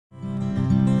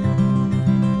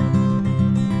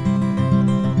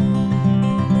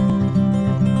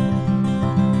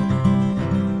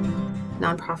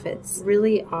nonprofits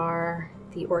really are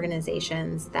the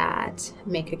organizations that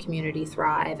make a community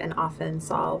thrive and often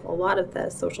solve a lot of the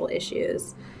social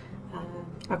issues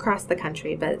across the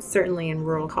country, but certainly in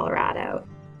rural Colorado.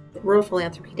 Rural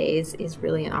Philanthropy Days is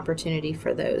really an opportunity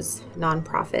for those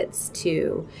nonprofits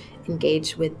to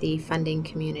engage with the funding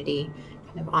community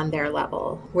kind of on their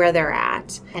level, where they're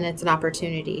at. And it's an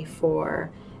opportunity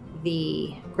for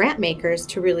the grant makers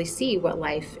to really see what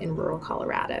life in rural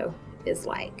Colorado is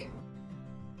like.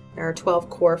 There are 12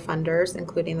 core funders,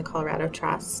 including the Colorado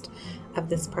Trust, of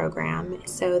this program.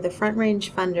 So the Front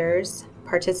Range funders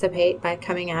participate by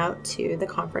coming out to the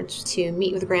conference to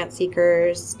meet with grant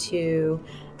seekers, to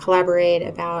collaborate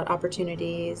about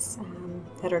opportunities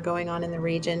that are going on in the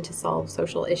region to solve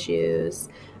social issues,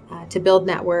 to build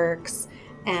networks,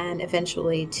 and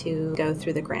eventually to go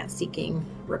through the grant seeking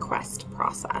request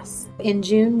process. In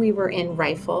June, we were in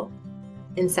Rifle.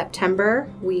 In September,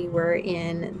 we were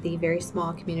in the very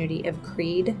small community of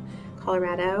Creede,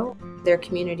 Colorado. Their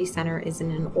community center is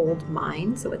in an old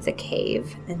mine, so it's a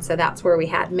cave. And so that's where we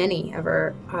had many of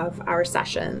our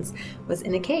sessions, was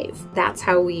in a cave. That's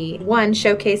how we, one,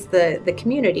 showcase the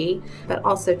community, but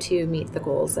also to meet the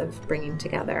goals of bringing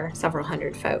together several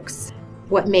hundred folks.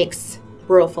 What makes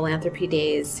Rural Philanthropy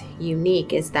Days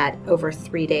unique is that over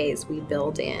 3 days we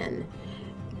build in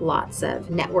lots of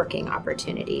networking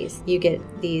opportunities. You get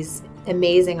these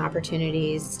amazing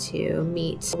opportunities to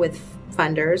meet with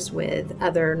funders, with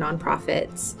other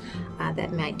nonprofits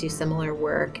that might do similar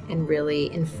work, and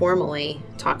really informally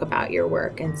talk about your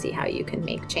work and see how you can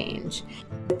make change.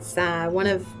 It's one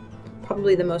of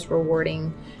probably the most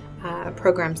rewarding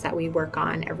programs that we work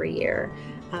on every year.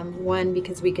 One,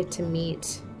 because we get to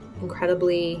meet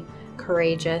incredibly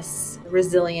courageous,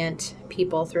 resilient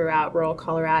people throughout rural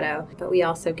Colorado, but we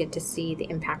also get to see the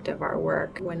impact of our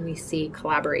work when we see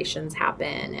collaborations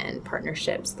happen and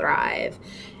partnerships thrive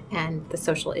and the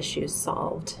social issues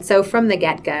solved. So from the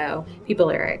get-go,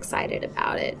 people are excited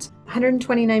about it.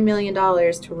 $129 million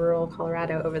to rural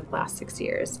Colorado over the last 6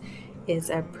 years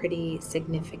is a pretty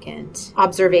significant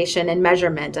observation and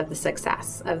measurement of the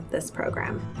success of this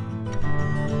program.